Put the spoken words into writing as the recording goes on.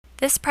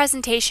This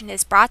presentation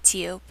is brought to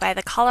you by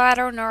the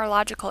Colorado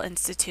Neurological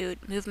Institute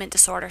Movement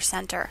Disorder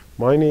Center.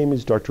 My name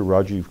is Dr.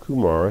 Rajiv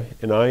Kumar,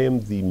 and I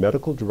am the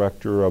Medical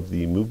Director of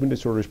the Movement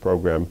Disorders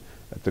Program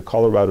at the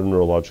Colorado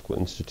Neurological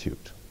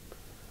Institute.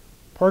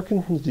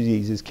 Parkinson's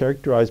disease is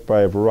characterized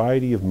by a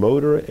variety of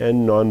motor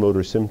and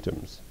non-motor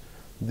symptoms.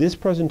 This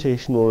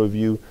presentation will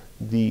review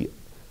the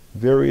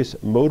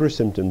various motor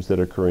symptoms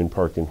that occur in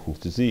Parkinson's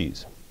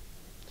disease.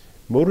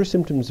 Motor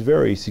symptoms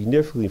vary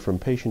significantly from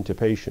patient to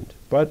patient,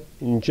 but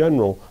in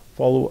general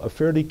follow a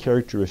fairly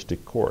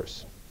characteristic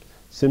course.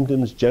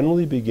 Symptoms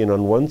generally begin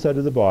on one side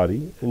of the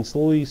body and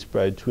slowly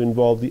spread to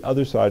involve the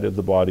other side of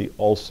the body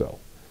also.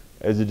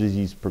 As the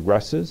disease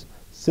progresses,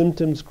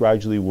 symptoms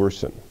gradually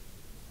worsen.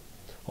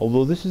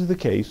 Although this is the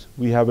case,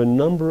 we have a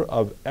number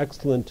of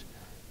excellent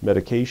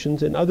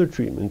medications and other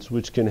treatments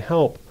which can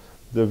help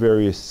the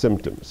various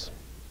symptoms.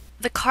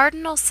 The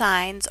cardinal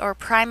signs or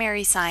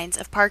primary signs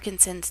of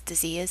Parkinson's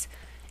disease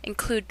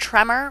include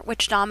tremor,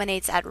 which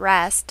dominates at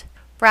rest,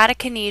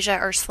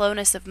 bradykinesia or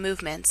slowness of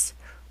movements,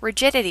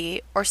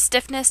 rigidity or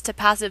stiffness to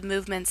passive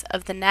movements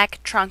of the neck,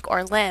 trunk,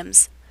 or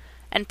limbs,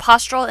 and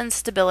postural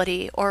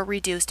instability or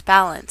reduced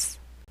balance.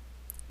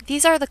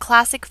 These are the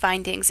classic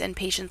findings in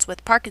patients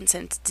with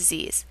Parkinson's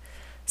disease.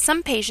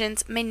 Some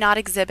patients may not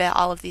exhibit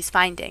all of these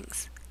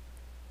findings.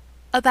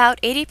 About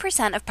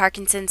 80% of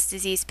Parkinson's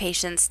disease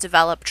patients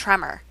develop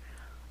tremor.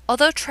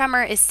 Although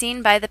tremor is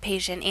seen by the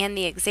patient and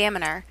the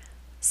examiner,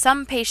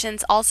 some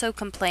patients also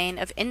complain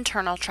of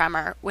internal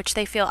tremor, which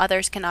they feel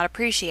others cannot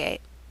appreciate.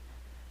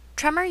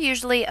 Tremor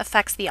usually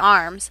affects the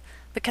arms,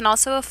 but can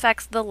also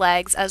affect the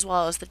legs as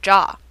well as the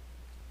jaw.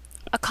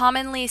 A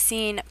commonly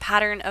seen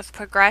pattern of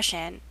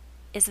progression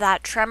is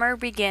that tremor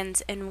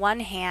begins in one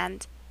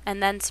hand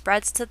and then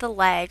spreads to the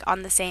leg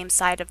on the same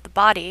side of the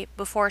body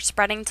before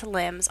spreading to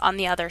limbs on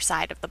the other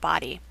side of the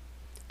body.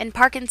 In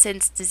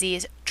Parkinson's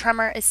disease,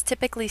 tremor is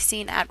typically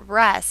seen at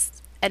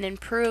rest and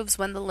improves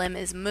when the limb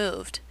is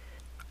moved.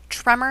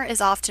 Tremor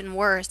is often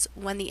worse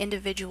when the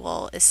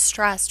individual is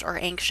stressed or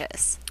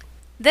anxious.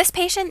 This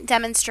patient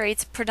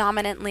demonstrates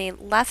predominantly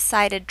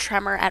left-sided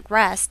tremor at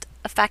rest,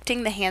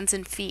 affecting the hands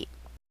and feet.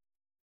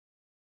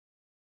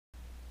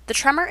 The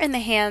tremor in the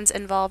hands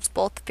involves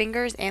both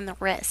fingers and the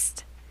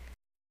wrist.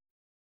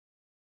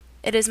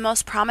 It is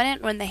most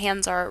prominent when the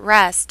hands are at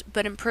rest,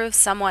 but improves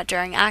somewhat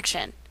during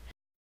action.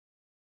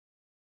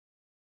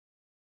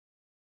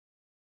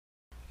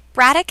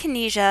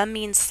 Bradykinesia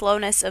means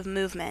slowness of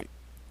movement.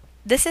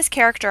 This is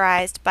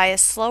characterized by a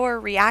slower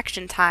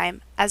reaction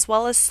time as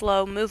well as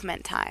slow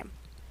movement time.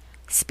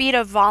 Speed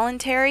of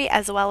voluntary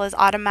as well as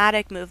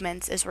automatic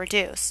movements is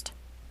reduced.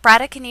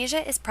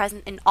 Bradykinesia is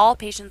present in all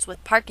patients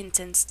with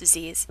Parkinson's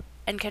disease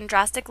and can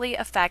drastically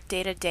affect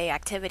day-to-day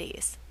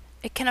activities.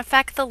 It can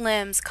affect the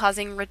limbs,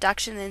 causing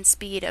reduction in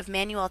speed of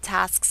manual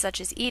tasks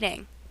such as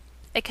eating.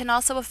 It can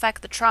also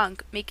affect the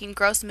trunk, making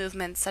gross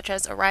movements such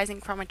as arising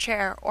from a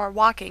chair or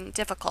walking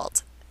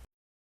difficult.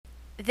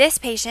 This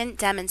patient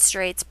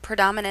demonstrates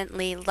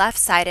predominantly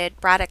left-sided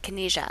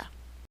bradykinesia.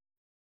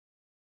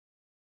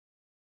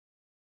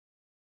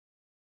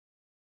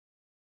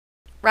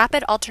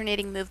 Rapid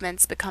alternating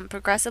movements become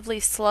progressively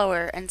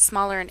slower and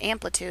smaller in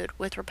amplitude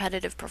with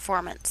repetitive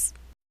performance.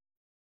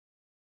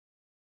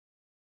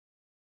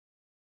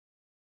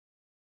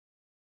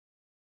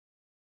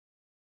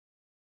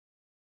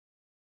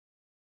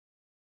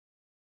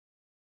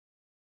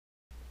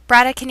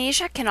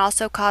 Bradykinesia can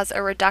also cause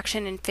a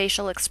reduction in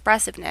facial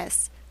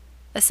expressiveness,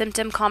 a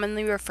symptom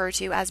commonly referred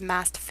to as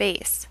masked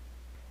face.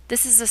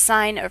 This is a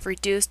sign of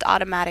reduced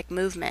automatic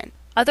movement.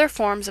 Other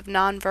forms of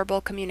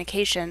nonverbal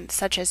communication,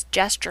 such as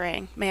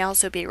gesturing, may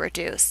also be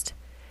reduced.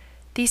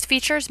 These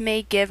features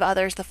may give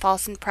others the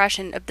false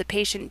impression of the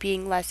patient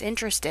being less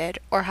interested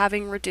or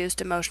having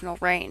reduced emotional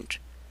range.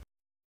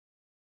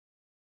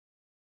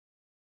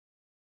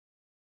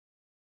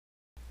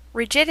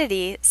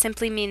 Rigidity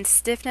simply means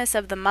stiffness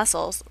of the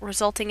muscles,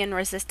 resulting in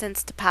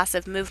resistance to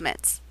passive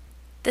movements.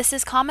 This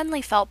is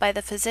commonly felt by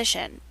the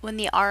physician when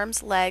the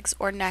arms, legs,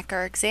 or neck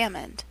are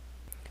examined.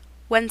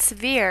 When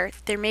severe,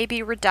 there may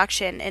be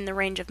reduction in the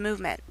range of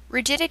movement.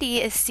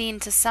 Rigidity is seen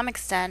to some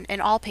extent in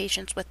all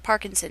patients with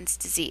Parkinson's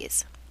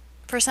disease.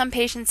 For some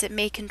patients, it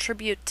may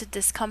contribute to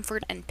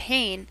discomfort and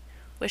pain,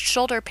 with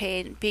shoulder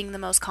pain being the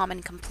most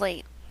common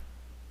complaint.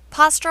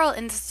 Postural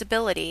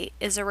instability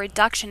is a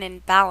reduction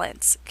in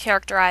balance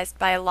characterized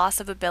by a loss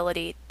of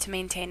ability to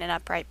maintain an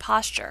upright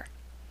posture.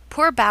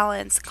 Poor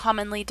balance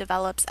commonly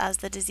develops as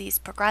the disease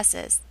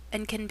progresses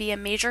and can be a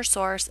major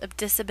source of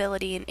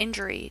disability and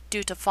injury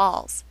due to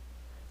falls.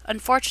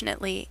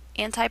 Unfortunately,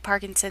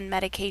 anti-Parkinson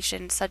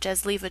medication such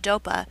as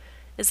levodopa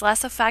is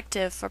less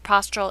effective for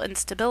postural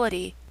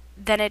instability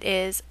than it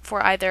is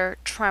for either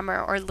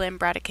tremor or limb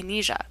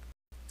bradykinesia.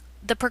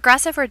 The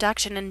progressive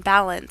reduction in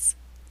balance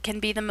can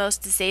be the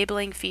most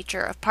disabling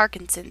feature of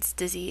Parkinson's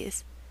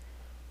disease.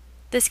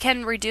 This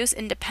can reduce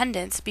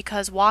independence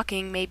because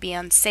walking may be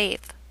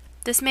unsafe.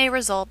 This may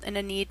result in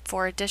a need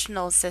for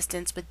additional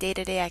assistance with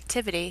day-to-day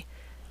activity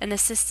and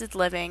assisted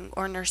living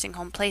or nursing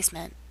home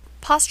placement.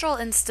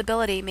 Postural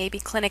instability may be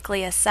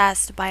clinically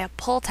assessed by a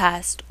pull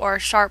test or a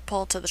sharp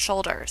pull to the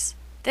shoulders.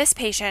 This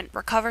patient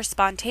recovers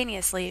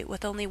spontaneously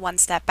with only one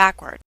step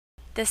backward.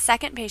 This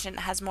second patient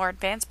has more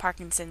advanced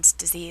Parkinson's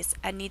disease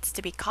and needs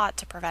to be caught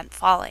to prevent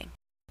falling.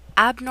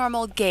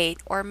 Abnormal gait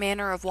or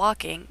manner of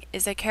walking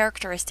is a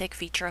characteristic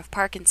feature of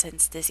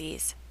Parkinson's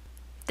disease.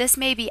 This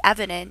may be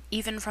evident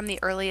even from the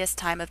earliest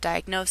time of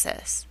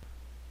diagnosis.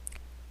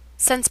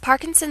 Since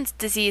Parkinson's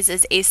disease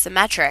is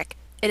asymmetric,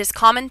 it is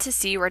common to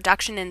see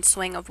reduction in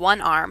swing of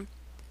one arm,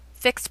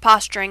 fixed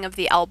posturing of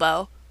the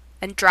elbow,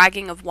 and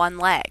dragging of one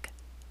leg.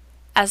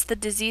 As the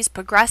disease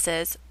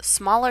progresses,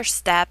 smaller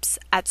steps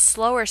at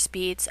slower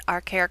speeds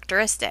are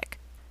characteristic.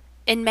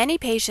 In many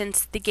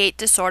patients, the gait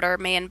disorder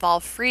may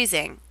involve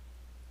freezing.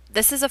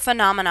 This is a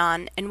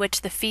phenomenon in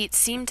which the feet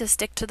seem to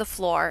stick to the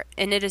floor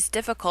and it is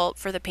difficult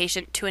for the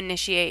patient to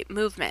initiate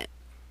movement.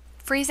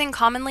 Freezing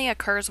commonly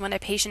occurs when a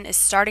patient is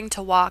starting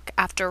to walk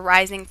after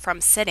rising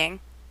from sitting,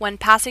 when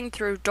passing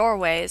through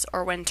doorways,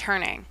 or when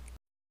turning.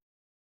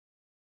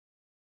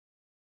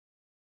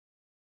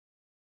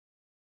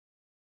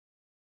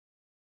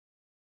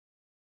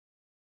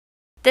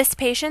 This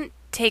patient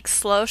takes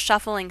slow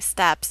shuffling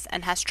steps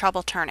and has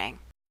trouble turning.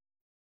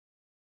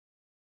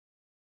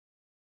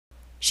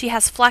 She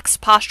has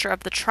flexed posture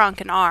of the trunk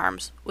and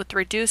arms with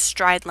reduced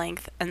stride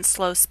length and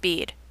slow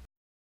speed.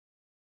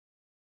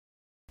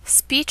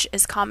 Speech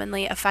is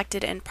commonly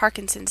affected in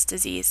Parkinson's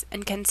disease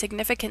and can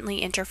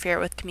significantly interfere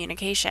with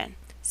communication.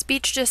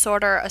 Speech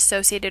disorder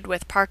associated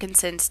with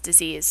Parkinson's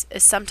disease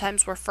is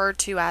sometimes referred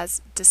to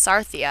as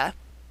dysarthria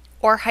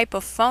or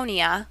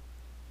hypophonia,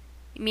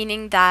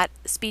 meaning that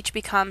speech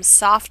becomes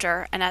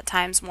softer and at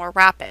times more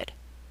rapid.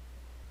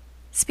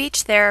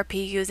 Speech therapy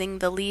using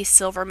the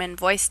Lee-Silverman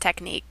voice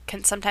technique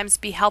can sometimes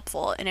be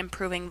helpful in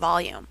improving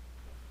volume.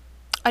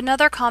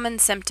 Another common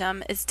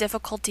symptom is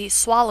difficulty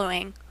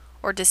swallowing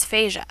or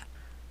dysphagia.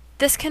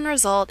 This can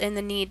result in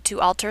the need to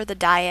alter the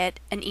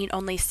diet and eat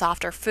only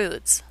softer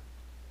foods.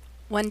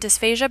 When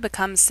dysphagia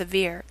becomes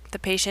severe, the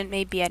patient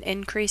may be at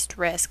increased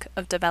risk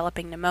of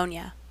developing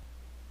pneumonia.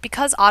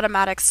 Because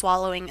automatic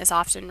swallowing is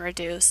often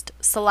reduced,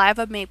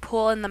 saliva may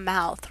pool in the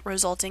mouth,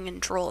 resulting in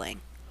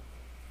drooling.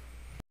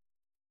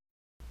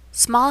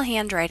 Small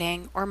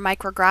handwriting, or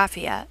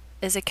micrographia,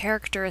 is a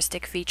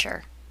characteristic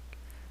feature.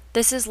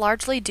 This is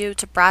largely due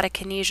to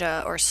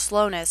bradykinesia or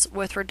slowness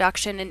with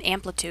reduction in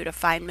amplitude of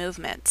fine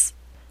movements.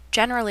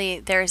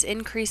 Generally, there is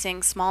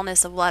increasing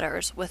smallness of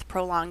letters with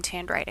prolonged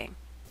handwriting.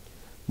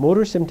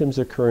 Motor symptoms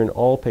occur in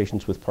all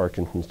patients with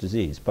Parkinson's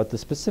disease, but the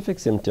specific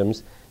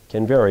symptoms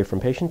can vary from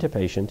patient to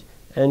patient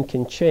and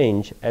can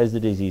change as the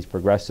disease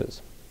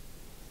progresses.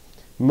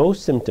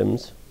 Most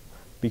symptoms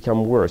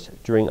become worse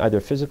during either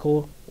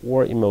physical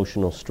or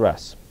emotional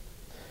stress.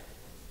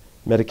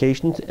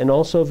 Medications and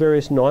also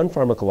various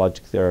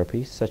non-pharmacologic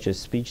therapies, such as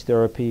speech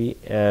therapy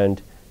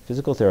and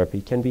physical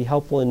therapy, can be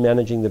helpful in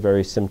managing the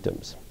various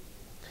symptoms.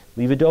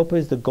 Levodopa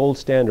is the gold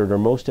standard or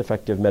most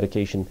effective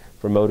medication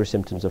for motor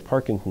symptoms of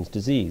Parkinson's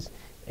disease,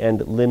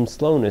 and limb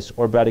slowness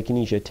or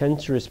bradykinesia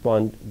tends to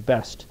respond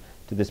best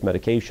to this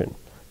medication.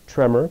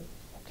 Tremor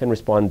can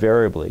respond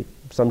variably,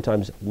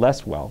 sometimes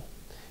less well,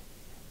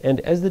 and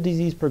as the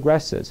disease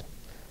progresses,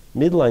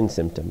 midline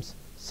symptoms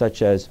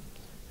such as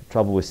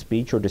trouble with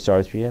speech or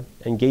dysarthria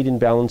and gait and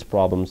balance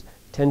problems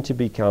tend to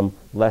become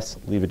less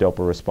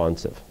levodopa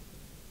responsive.